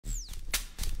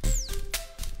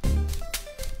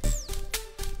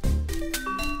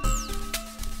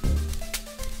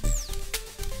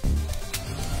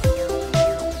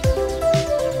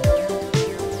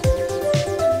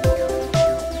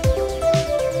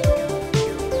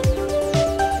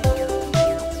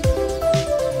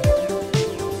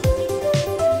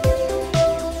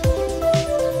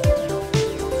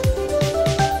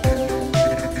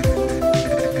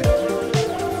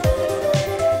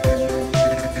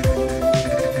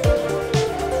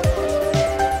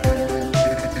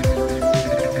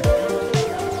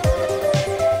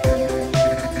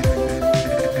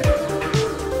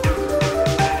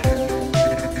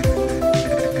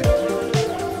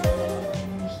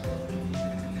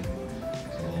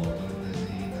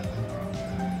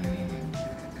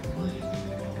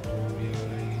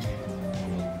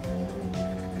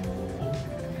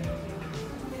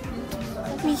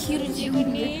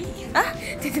Hirjuni. Ah?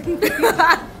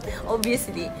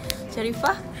 Obviously.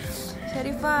 Sharifah.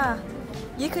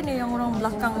 Dia kena yang orang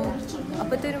belakang.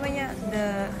 Apa tu namanya?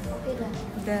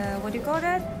 The what do you call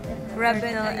that?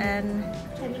 Rabbit and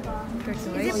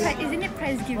turtle. Isn't it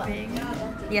prize giving?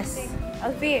 Yes.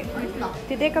 Alfi,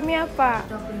 today kami apa?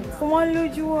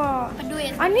 Kumalu jua.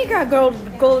 Duit. Ani kah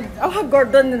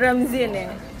Gordon Ramsay ni?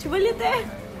 Cuba lihat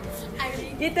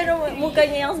Itu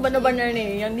mukanya yang sebenar-benar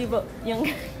ni, yang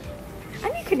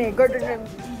Ani kena Gordon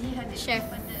Ramsay. Chef.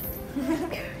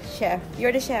 Chef.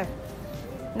 You're the chef.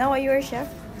 Now are you a chef?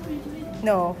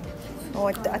 No.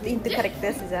 Oh, itu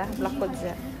karakter saja, pelakon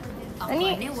saja.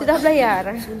 Ani sudah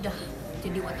belajar. Sudah.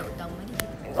 Jadi watak utama ni.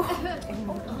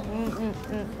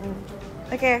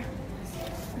 Okay.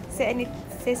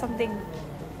 Say something.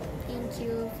 Thank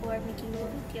you for making the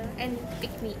video and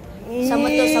pick me.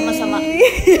 Sama-sama.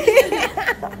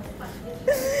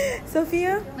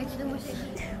 Sophia?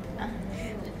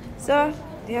 So,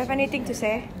 do you have anything to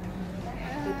say?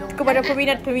 Kepada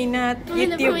peminat-peminat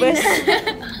YouTubers.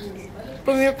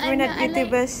 Peminat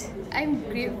YouTubers. I'm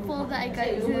grateful that I got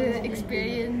to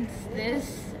experience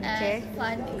this Okay.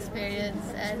 fun experience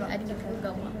and I think it's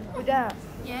gamma. Udah.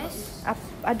 Yes.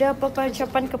 Ada apa-apa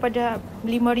ucapan kepada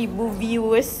 5,000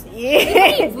 viewers?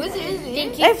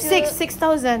 Thank you.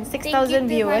 6,000 viewers. Thank you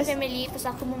to my family. Terus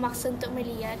aku memaksa untuk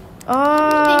melihat. Oh.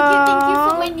 Thank you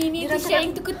for my nini to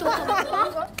sharing to ketua.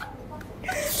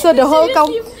 So the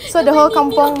whole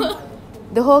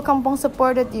kampung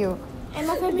supported you. And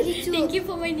my family too. Thank you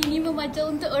for my nini membaca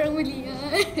untuk orang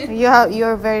melihat.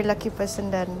 You're a very lucky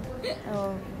person then.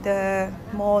 Oh, the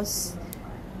most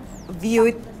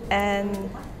viewed and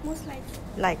Most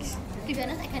likes. To be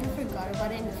honest, I kind of forgot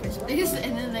about it in the first place.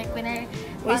 And then like when I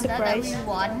Were you found out that we surprised?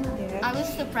 won, Yeah. I was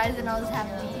surprised and I was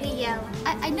happy. Yeah.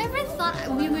 I never thought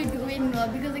we would win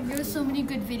because like there were so many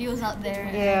good videos out there.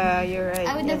 Yeah, you're right.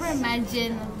 I would never yes.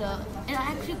 imagine and I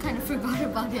actually kind of forgot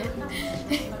about it.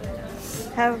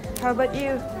 How about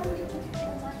you?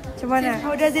 Macam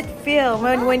How does it feel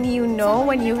when you know,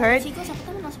 when you heard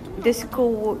the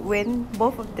school would win,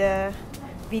 both of the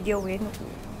video win?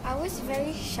 I was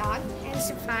very shocked and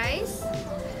surprised.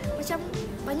 Macam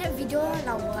banyak video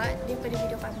lawak daripada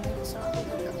video kami. So aku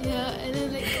bangga. Yeah, and then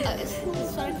like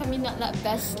suara kami nak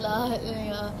best lah.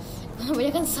 Yeah.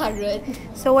 Kebanyakan sarut.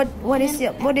 So what is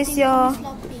your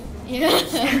Yeah.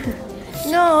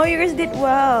 No, yours did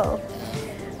well.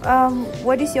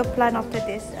 What is your plan after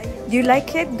this? Do you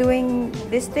like it doing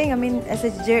this thing? I mean, as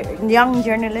a young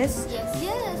journalist, Yes,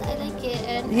 I like it.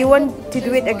 And you want to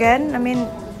do it again? I mean,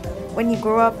 when you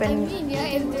grow up and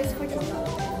yeah, if there's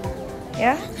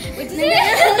yeah.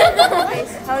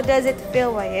 How does it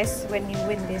feel, YS, when you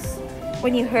win this?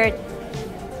 When you heard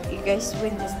you guys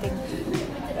win this thing?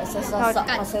 Rasa sasak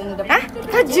pasal Hah?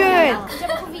 Hajud!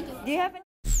 Do you have